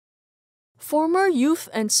Former Youth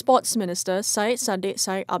and Sports Minister Syed Saddiq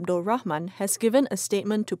Abdul Rahman has given a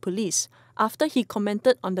statement to police after he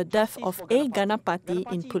commented on the death of a Ganapathy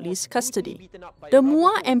in police custody. The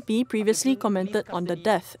Muar MP previously commented on the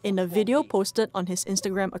death in a video posted on his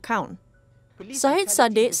Instagram account. Syed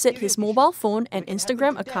Saddiq said his mobile phone and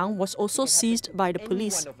Instagram account was also seized by the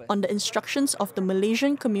police on the instructions of the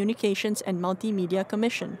Malaysian Communications and Multimedia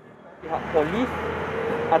Commission. Pihak polis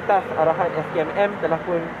atas arahan SKMM telah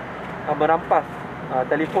pun merampas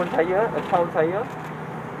telefon saya, akaun saya,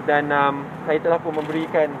 dan saya telah pun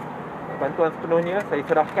memberikan bantuan sepenuhnya. Saya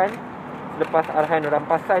serahkan selepas arahan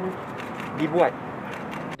rampasan dibuat.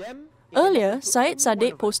 Earlier, Syed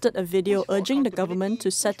Saddiq posted a video urging the government to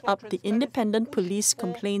set up the Independent Police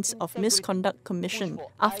Complaints of Misconduct Commission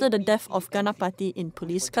after the death of Ganapathy in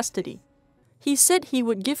police custody. He said he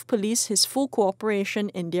would give police his full cooperation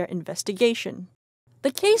in their investigation. The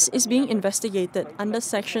case is being investigated under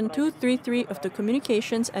Section 233 of the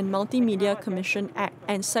Communications and Multimedia Commission Act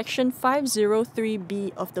and Section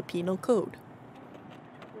 503B of the Penal Code.